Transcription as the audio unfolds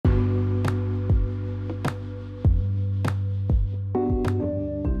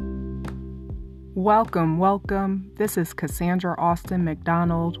Welcome. This is Cassandra Austin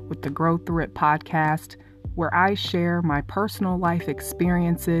McDonald with the Grow Through It podcast, where I share my personal life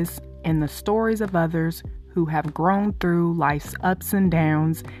experiences and the stories of others who have grown through life's ups and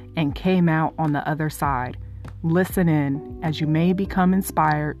downs and came out on the other side. Listen in as you may become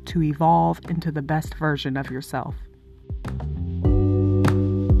inspired to evolve into the best version of yourself.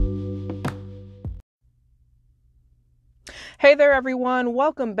 Hey there, everyone.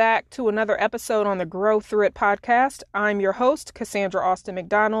 Welcome back to another episode on the Grow Through It podcast. I'm your host, Cassandra Austin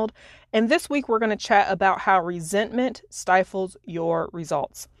McDonald, and this week we're going to chat about how resentment stifles your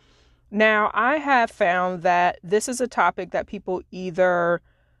results. Now, I have found that this is a topic that people either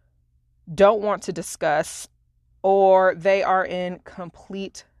don't want to discuss or they are in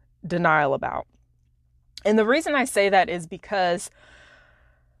complete denial about. And the reason I say that is because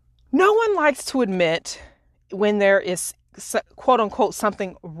no one likes to admit when there is quote unquote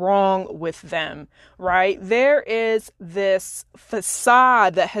something wrong with them, right? There is this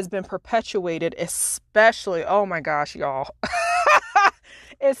facade that has been perpetuated, especially, oh my gosh, y'all,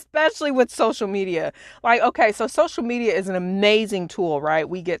 especially with social media. So social media is an amazing tool, right?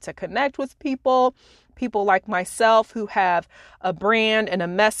 We get to connect with people like myself who have a brand and a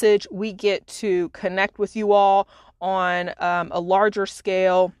message. We get to connect with you all on a larger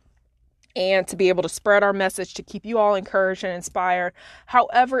scale and to be able to spread our message to keep you all encouraged and inspired.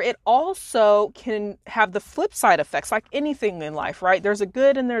 However, it also can have the flip side effects like anything in life, right? There's a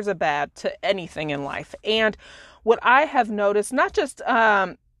good and there's a bad to anything in life. And what I have noticed, not just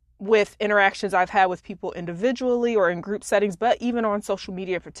with interactions I've had with people individually or in group settings, but even on social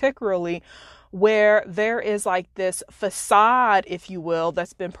media particularly, where there is like this facade, if you will,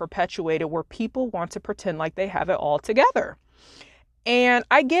 that's been perpetuated where people want to pretend like they have it all together. And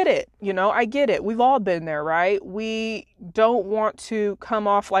I get it, I get it. We've all been there, right? We don't want to come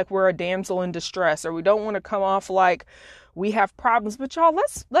off like we're a damsel in distress, or we don't want to come off like we have problems. But y'all,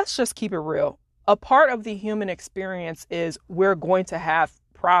 let's just keep it real. A part of the human experience is we're going to have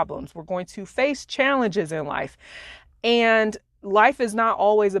problems. We're going to face challenges in life. And life is not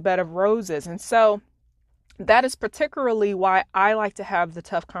always a bed of roses. And so that is particularly why I like to have the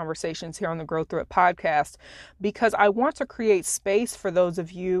tough conversations here on the Grow Through It podcast, because I want to create space for those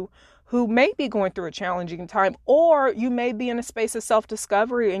of you who may be going through a challenging time, or you may be in a space of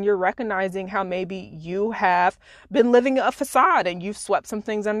self-discovery and you're recognizing how maybe you have been living a facade and you've swept some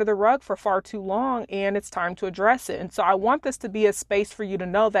things under the rug for far too long and it's time to address it. And so I want this to be a space for you to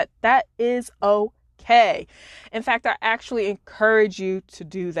know that that is okay. In fact, I actually encourage you to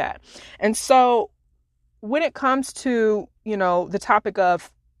do that. And so when it comes to, the topic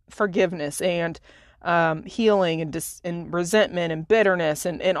of forgiveness and healing and resentment and bitterness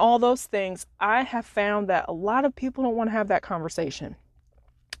and all those things, I have found that a lot of people don't want to have that conversation.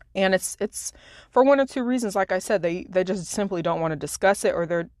 And it's for one or two reasons. Like I said, they just simply don't want to discuss it, or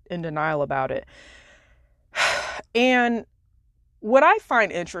they're in denial about it. And what I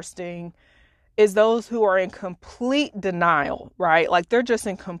find interesting is those who are in complete denial, right? Like they're just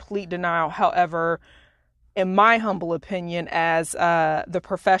in complete denial. However, in my humble opinion, as the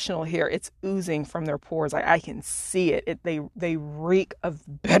professional here, it's oozing from their pores. I can see it. They reek of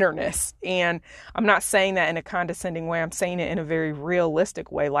bitterness. And I'm not saying that in a condescending way. I'm saying it in a very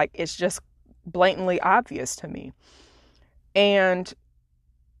realistic way. Like it's just blatantly obvious to me. And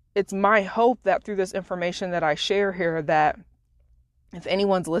it's my hope that through this information that I share here, that if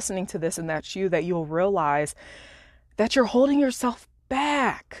anyone's listening to this and that's you, that you'll realize that you're holding yourself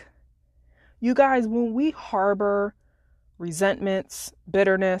back. You guys, when we harbor resentments,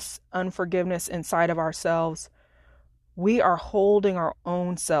 bitterness, unforgiveness inside of ourselves, we are holding our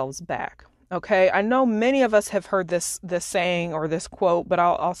own selves back. Okay. I know many of us have heard this saying or this quote, but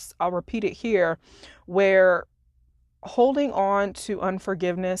I'll repeat it here, where holding on to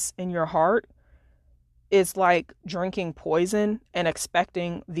unforgiveness in your heart is like drinking poison and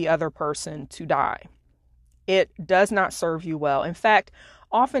expecting the other person to die. It does not serve you well. In fact,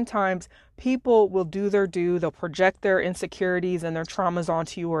 oftentimes people will do their due. They'll project their insecurities and their traumas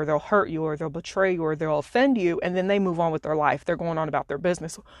onto you, or they'll hurt you, or they'll betray you, or they'll offend you. And then they move on with their life. They're going on about their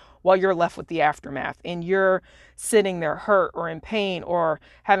business while you're left with the aftermath, and you're sitting there hurt or in pain or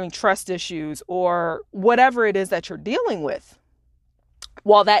having trust issues or whatever it is that you're dealing with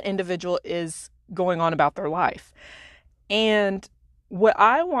while that individual is going on about their life. And what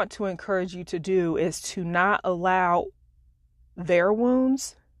I want to encourage you to do is to not allow their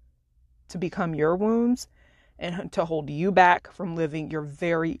wounds to become your wounds and to hold you back from living your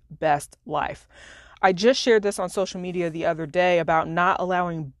very best life. I just shared this on social media the other day about not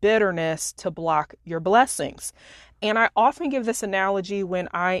allowing bitterness to block your blessings. And I often give this analogy when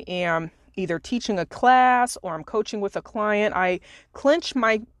I am either teaching a class or I'm coaching with a client, I clench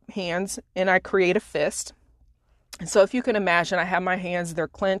my hands and I create a fist. So if you can imagine, I have my hands, they're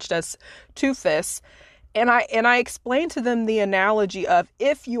clenched as two fists. And I explain to them the analogy of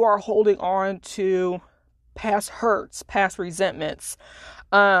if you are holding on to past hurts, past resentments,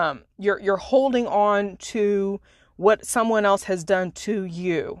 you're holding on to what someone else has done to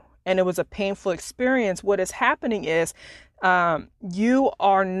you, and it was a painful experience. What is happening is you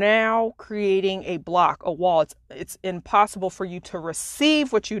are now creating a block, a wall. It's impossible for you to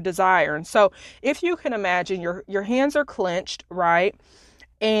receive what you desire. And so if you can imagine, your hands are clenched, right?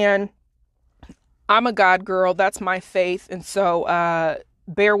 And I'm a God girl. That's my faith. And so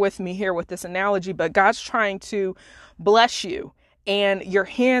bear with me here with this analogy, but God's trying to bless you. And your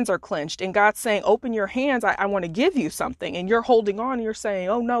hands are clenched and God's saying, open your hands. I want to give you something. And you're holding on and you're saying,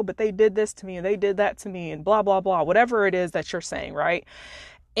 oh no, but they did this to me and they did that to me and blah, blah, blah, whatever it is that you're saying. Right.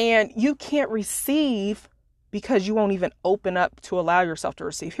 And you can't receive because you won't even open up to allow yourself to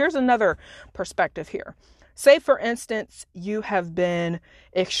receive. Here's another perspective here. Say, for instance, you have been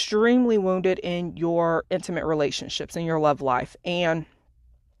extremely wounded in your intimate relationships, in your love life, and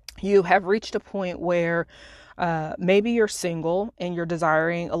you have reached a point where maybe you're single and you're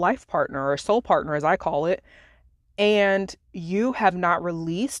desiring a life partner or a soul partner, as I call it, and you have not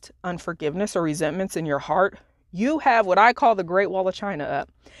released unforgiveness or resentments in your heart. You have what I call the Great Wall of China up.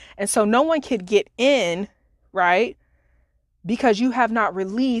 And so no one could get in, right? Because you have not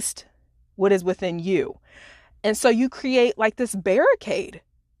released what is within you. And so you create like this barricade,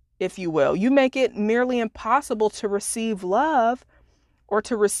 if you will. You make it merely impossible to receive love or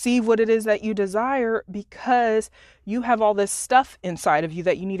to receive what it is that you desire because you have all this stuff inside of you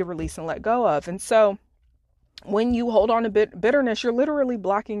that you need to release and let go of. And so when you hold on to bitterness, you're literally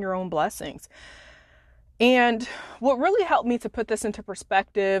blocking your own blessings. And what really helped me to put this into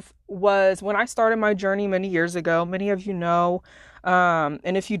perspective was when I started my journey many years ago. Many of you know,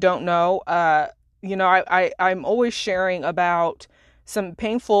 and if you don't know, I'm always sharing about some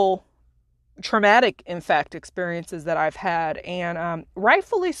painful, traumatic, in fact, experiences that I've had. And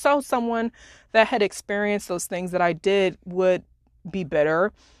rightfully so, someone that had experienced those things that I did would be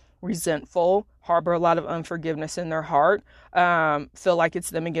bitter, resentful, harbor a lot of unforgiveness in their heart, feel like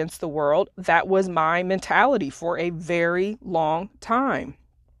it's them against the world. That was my mentality for a very long time.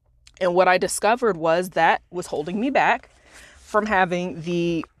 And what I discovered was that was holding me back from having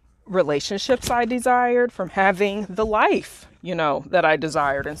the relationships I desired, from having the life, that I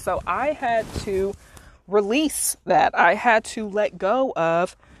desired. And so I had to release that. I had to let go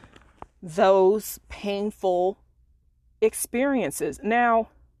of those painful experiences. Now,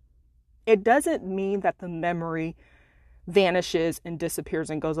 it doesn't mean that the memory vanishes and disappears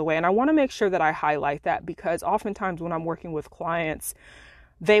and goes away. And I want to make sure that I highlight that because oftentimes when I'm working with clients,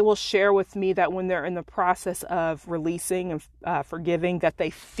 they will share with me that when they're in the process of releasing and forgiving, that they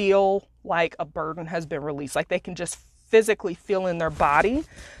feel like a burden has been released, like they can just physically feel in their body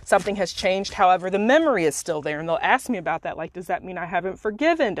something has changed. However, the memory is still there. And they'll ask me about that. Like, does that mean I haven't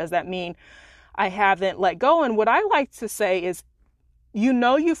forgiven? Does that mean I haven't let go? And what I like to say is,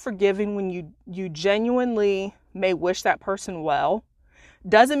 you've forgiven when you genuinely may wish that person well.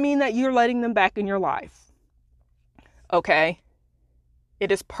 Doesn't mean that you're letting them back in your life. Okay?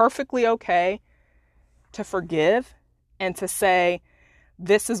 It is perfectly okay to forgive and to say,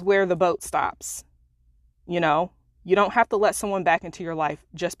 this is where the boat stops. You don't have to let someone back into your life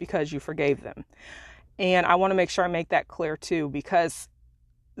just because you forgave them. And I want to make sure I make that clear too, because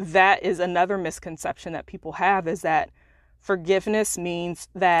that is another misconception that people have, is that forgiveness means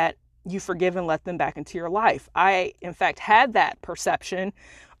that you forgive and let them back into your life. I, in fact, had that perception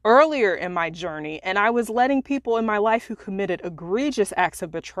earlier in my journey, and I was letting people in my life who committed egregious acts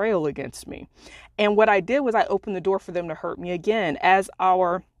of betrayal against me. And what I did was I opened the door for them to hurt me again. As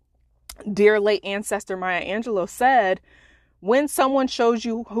our dear late ancestor Maya Angelou said, when someone shows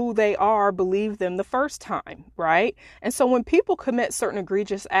you who they are, believe them the first time, right? And so when people commit certain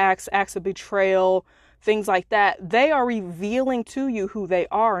egregious acts of betrayal, things like that, they are revealing to you who they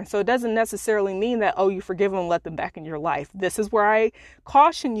are. And so it doesn't necessarily mean that, oh, you forgive them and let them back in your life. This is where I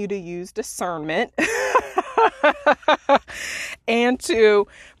caution you to use discernment and to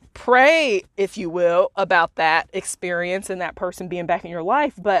pray, if you will, about that experience and that person being back in your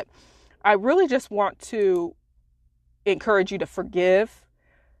life. But I really just want to encourage you to forgive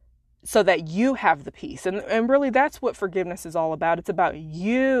so that you have the peace. And really, that's what forgiveness is all about. It's about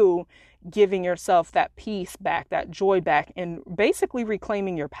you giving yourself that peace back, that joy back, and basically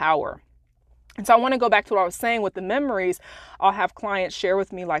reclaiming your power. And so I want to go back to what I was saying with the memories. I'll have clients share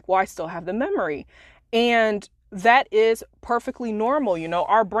with me like, well, I still have the memory. And that is perfectly normal. You know,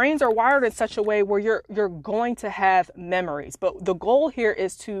 our brains are wired in such a way where you're going to have memories. But the goal here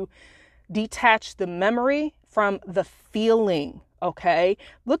is to detach the memory from the feeling. Okay.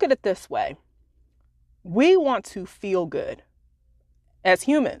 Look at it this way. We want to feel good as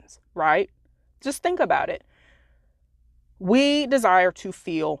humans, right? Just think about it. We desire to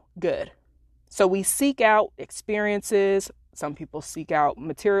feel good. So we seek out experiences. Some people seek out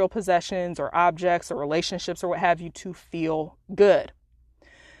material possessions or objects or relationships or what have you to feel good.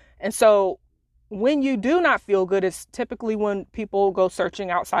 And so when you do not feel good, it's typically when people go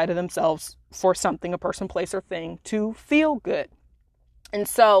searching outside of themselves for something, a person, place, or thing to feel good. And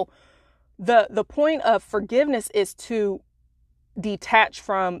so the point of forgiveness is to detach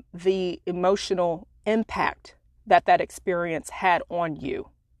from the emotional impact that experience had on you.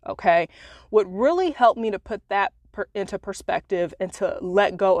 Okay. What really helped me to put that into perspective and to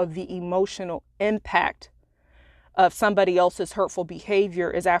let go of the emotional impact of somebody else's hurtful behavior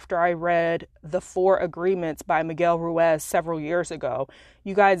is after I read The 4 Agreements by Miguel Ruiz several years ago.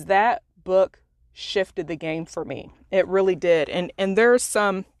 You guys, that book shifted the game for me. It really did. And there's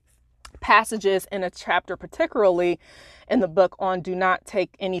some passages in a chapter, particularly in the book on do not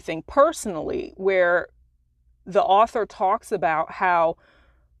take anything personally, where the author talks about how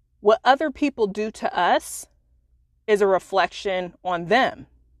what other people do to us is a reflection on them.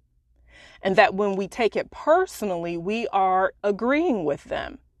 And that when we take it personally, we are agreeing with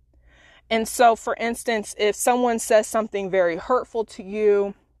them. And so, for instance, if someone says something very hurtful to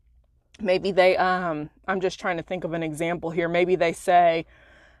you, maybe they, I'm just trying to think of an example here. Maybe they say,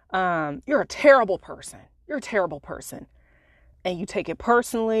 you're a terrible person. You're a terrible person. And you take it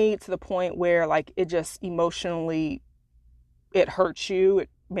personally to the point where like it just emotionally, it hurts you. It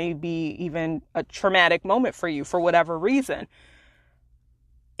may be even a traumatic moment for you for whatever reason.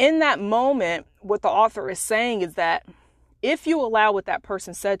 In that moment, what the author is saying is that if you allow what that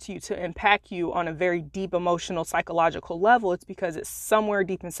person said to you to impact you on a very deep emotional, psychological level, it's because it's somewhere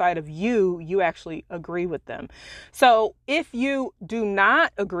deep inside of you, you actually agree with them. So if you do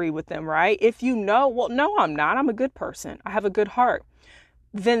not agree with them, right? If you know, well, no, I'm not. I'm a good person. I have a good heart.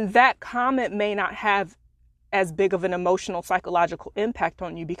 Then that comment may not have as big of an emotional, psychological impact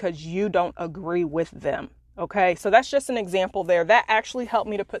on you because you don't agree with them. Okay. So that's just an example there. That actually helped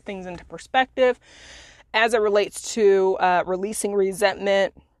me to put things into perspective as it relates to releasing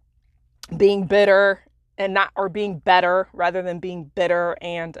resentment, being bitter and not, or being better rather than being bitter,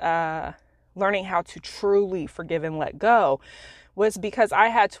 and learning how to truly forgive and let go, was because I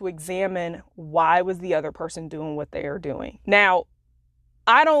had to examine why was the other person doing what they are doing. Now,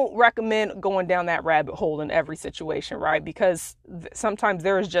 I don't recommend going down that rabbit hole in every situation, right? Because sometimes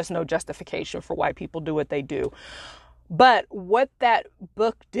there is just no justification for why people do what they do. But what that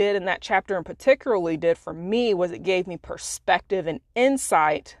book did, and that chapter in particularly did for me, was it gave me perspective and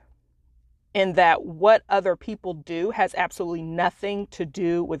insight in that what other people do has absolutely nothing to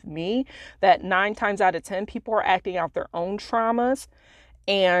do with me. That 9 times out of 10, people are acting out their own traumas,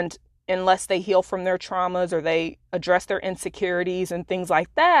 and unless they heal from their traumas or they address their insecurities and things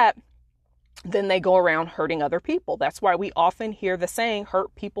like that, then they go around hurting other people. That's why we often hear the saying,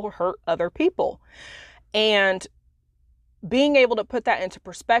 hurt people hurt other people. And being able to put that into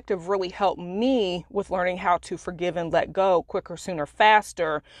perspective really helped me with learning how to forgive and let go quicker, sooner,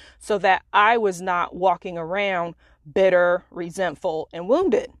 faster, so that I was not walking around bitter, resentful, and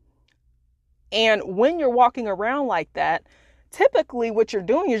wounded. And when you're walking around like that, typically what you're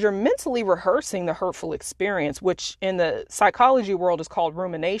doing is you're mentally rehearsing the hurtful experience, which in the psychology world is called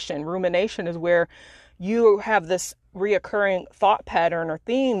rumination. Rumination is where you have this reoccurring thought pattern or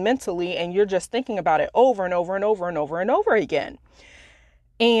theme mentally, and you're just thinking about it over and over and over and over and over again.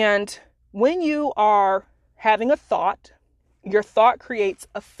 And when you are having a thought, your thought creates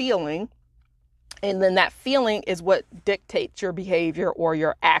a feeling, and then that feeling is what dictates your behavior or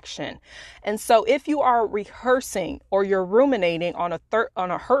your action. And so if you are rehearsing or you're ruminating on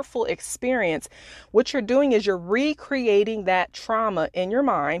a hurtful experience, what you're doing is you're recreating that trauma in your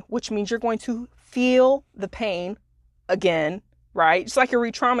mind, which means you're going to feel the pain again, right? It's like you're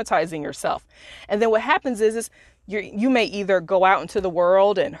re-traumatizing yourself. And then what happens is you may either go out into the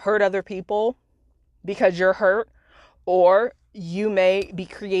world and hurt other people because you're hurt, or you may be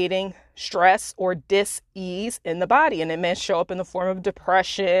creating stress or dis-ease in the body, and it may show up in the form of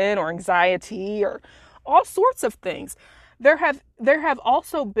depression or anxiety or all sorts of things. There have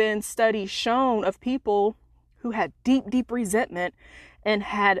also been studies shown of people who had deep resentment and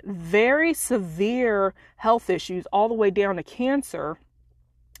had very severe health issues all the way down to cancer.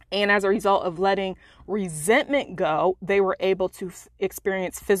 And as a result of letting resentment go, they were able to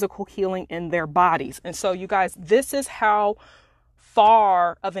experience physical healing in their bodies. And so, you guys, this is how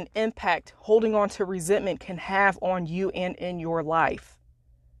far of an impact holding on to resentment can have on you and in your life.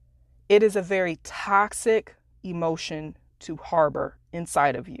 It is a very toxic emotion to harbor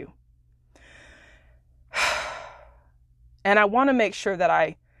inside of you. And I want to make sure that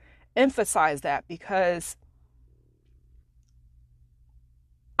I emphasize that, because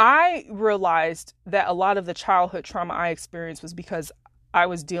I realized that a lot of the childhood trauma I experienced was because I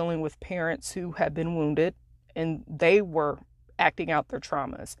was dealing with parents who had been wounded and they were acting out their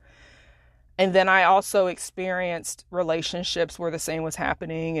traumas. And then I also experienced relationships where the same was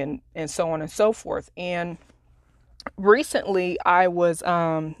happening, and so on and so forth. And recently I was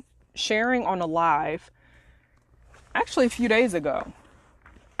sharing on a live, actually a few days ago,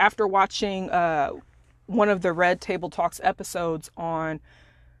 after watching one of the Red Table Talks episodes on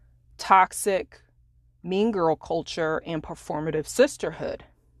toxic mean girl culture and performative sisterhood.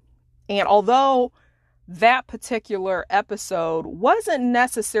 And although that particular episode wasn't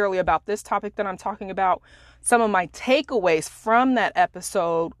necessarily about this topic that I'm talking about, some of my takeaways from that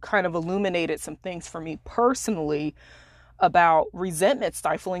episode kind of illuminated some things for me personally about resentment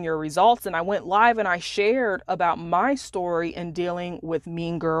stifling your results. And I went live and I shared about my story in dealing with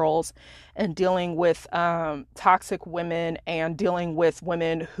mean girls and dealing with toxic women and dealing with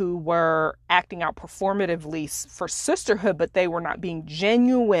women who were acting out performatively for sisterhood, but they were not being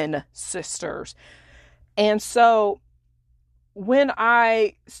genuine sisters. And so when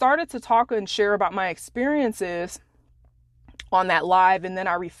I started to talk and share about my experiences on that live, and then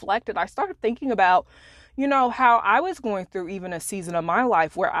I reflected, I started thinking about, how I was going through even a season of my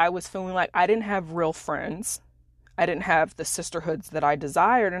life where I was feeling like I didn't have real friends. I didn't have the sisterhoods that I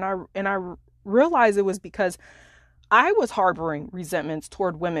desired. And I realized it was because I was harboring resentments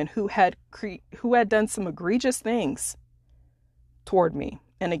toward women who had done some egregious things toward me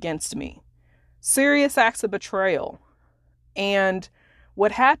and against me. Serious acts of betrayal. And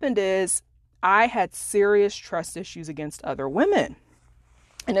what happened is I had serious trust issues against other women.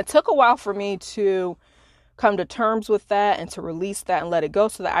 And it took a while for me to come to terms with that and to release that and let it go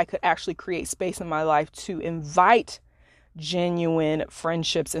so that I could actually create space in my life to invite genuine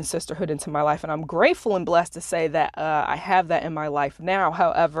friendships and sisterhood into my life. And I'm grateful and blessed to say that I have that in my life now.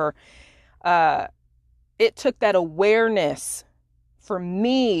 However, it took that awareness for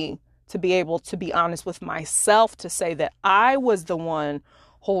me to be able to be honest with myself, to say that I was the one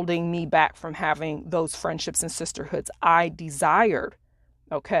holding me back from having those friendships and sisterhoods I desired.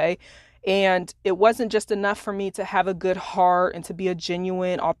 Okay. And it wasn't just enough for me to have a good heart and to be a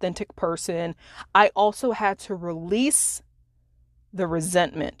genuine, authentic person. I also had to release the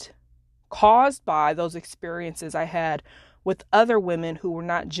resentment caused by those experiences I had with other women who were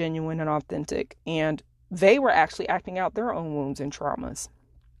not genuine and authentic. And they were actually acting out their own wounds and traumas.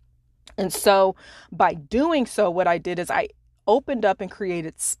 And so by doing so, what I did is I opened up and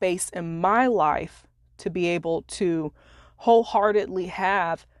created space in my life to be able to wholeheartedly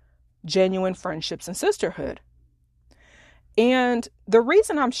have genuine friendships and sisterhood. And the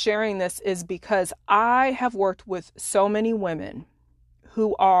reason I'm sharing this is because I have worked with so many women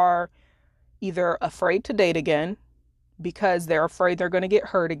who are either afraid to date again because they're afraid they're going to get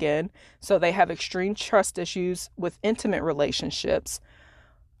hurt again. So they have extreme trust issues with intimate relationships.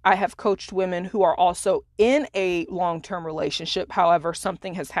 I have coached women who are also in a long-term relationship. However,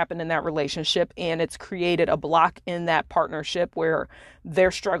 something has happened in that relationship and it's created a block in that partnership where they're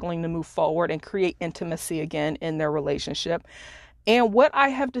struggling to move forward and create intimacy again in their relationship. And what I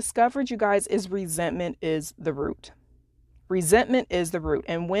have discovered, you guys, is resentment is the root. Resentment is the root.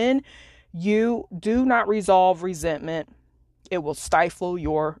 And when you do not resolve resentment, it will stifle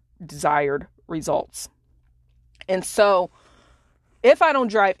your desired results. And so, if I don't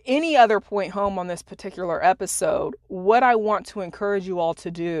drive any other point home on this particular episode, what I want to encourage you all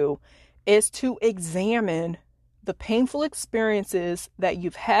to do is to examine the painful experiences that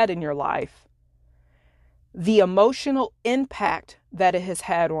you've had in your life, the emotional impact that it has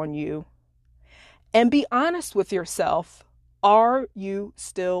had on you, and be honest with yourself. Are you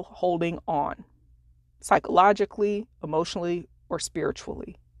still holding on? Psychologically, emotionally, or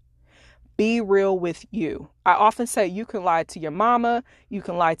spiritually? Be real with you. I often say you can lie to your mama, you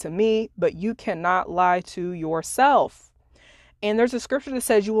can lie to me, but you cannot lie to yourself. And there's a scripture that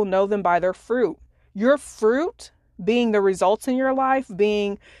says you will know them by their fruit. Your fruit being the results in your life,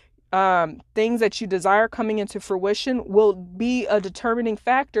 being things that you desire coming into fruition, will be a determining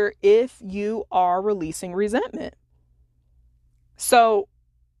factor if you are releasing resentment. So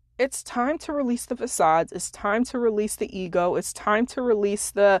it's time to release the facades. It's time to release the ego. It's time to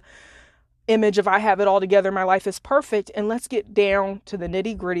release the image of I have it all together, my life is perfect. And let's get down to the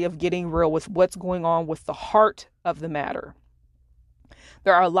nitty gritty of getting real with what's going on with the heart of the matter.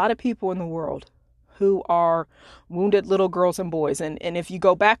 There are a lot of people in the world who are wounded little girls and boys. And if you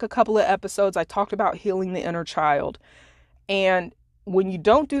go back a couple of episodes, I talked about healing the inner child. And when you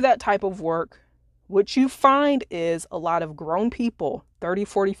don't do that type of work, what you find is a lot of grown people, 30,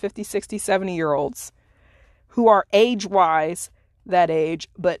 40, 50, 60, 70-year-olds, who are age-wise that age,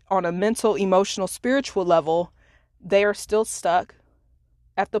 but on a mental, emotional, spiritual level, they are still stuck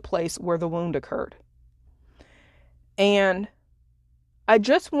at the place where the wound occurred. And I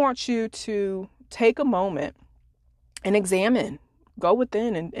just want you to take a moment and examine, go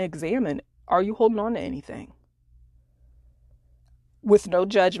within and examine, are you holding on to anything? With no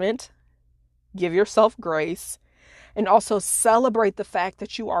judgment, give yourself grace, and also celebrate the fact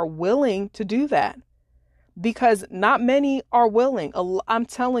that you are willing to do that. Because not many are willing. I'm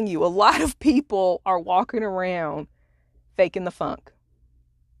telling you, a lot of people are walking around faking the funk.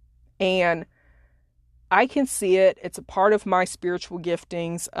 And I can see it. It's a part of my spiritual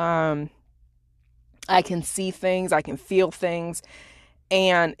giftings. I can see things. I can feel things.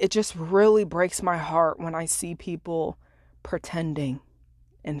 And it just really breaks my heart when I see people pretending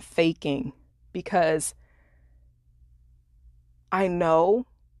and faking. Because I know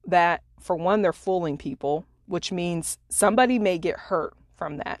that, for one, they're fooling people, which means somebody may get hurt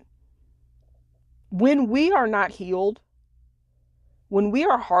from that. When we are not healed, when we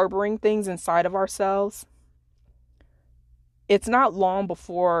are harboring things inside of ourselves, it's not long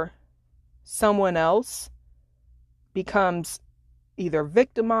before someone else becomes either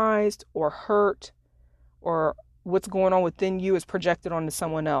victimized or hurt, or what's going on within you is projected onto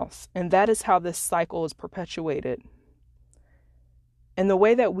someone else. And that is how this cycle is perpetuated. And the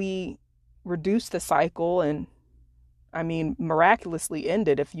way that we reduce the cycle, and miraculously end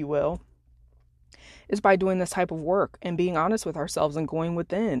it, if you will, is by doing this type of work and being honest with ourselves and going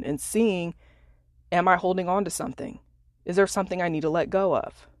within and seeing, am I holding on to something? Is there something I need to let go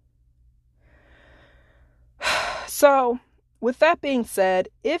of? So, with that being said,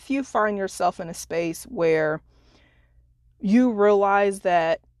 if you find yourself in a space where you realize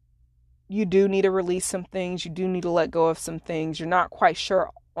that you do need to release some things, you do need to let go of some things, you're not quite sure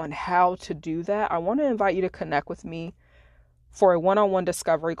on how to do that, I want to invite you to connect with me for a one-on-one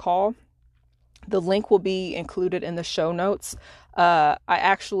discovery call. The link will be included in the show notes. I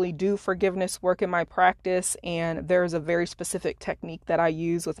actually do forgiveness work in my practice, and there's a very specific technique that I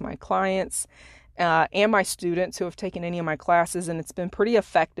use with my clients and my students who have taken any of my classes, and it's been pretty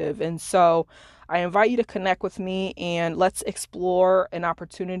effective. And so I invite you to connect with me, and let's explore an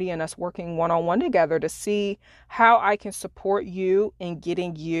opportunity in us working one-on-one together to see how I can support you in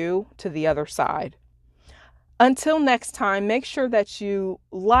getting you to the other side. Until next time, make sure that you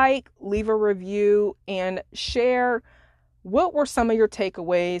leave a review, and share what were some of your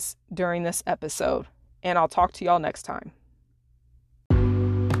takeaways during this episode. And I'll talk to y'all next time.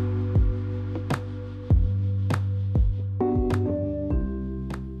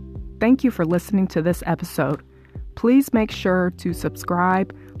 Thank you for listening to this episode. Please make sure to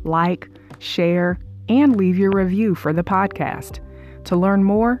subscribe, share, and leave your review for the podcast. To learn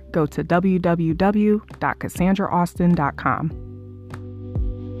more, go to www.cassandraaustin.com.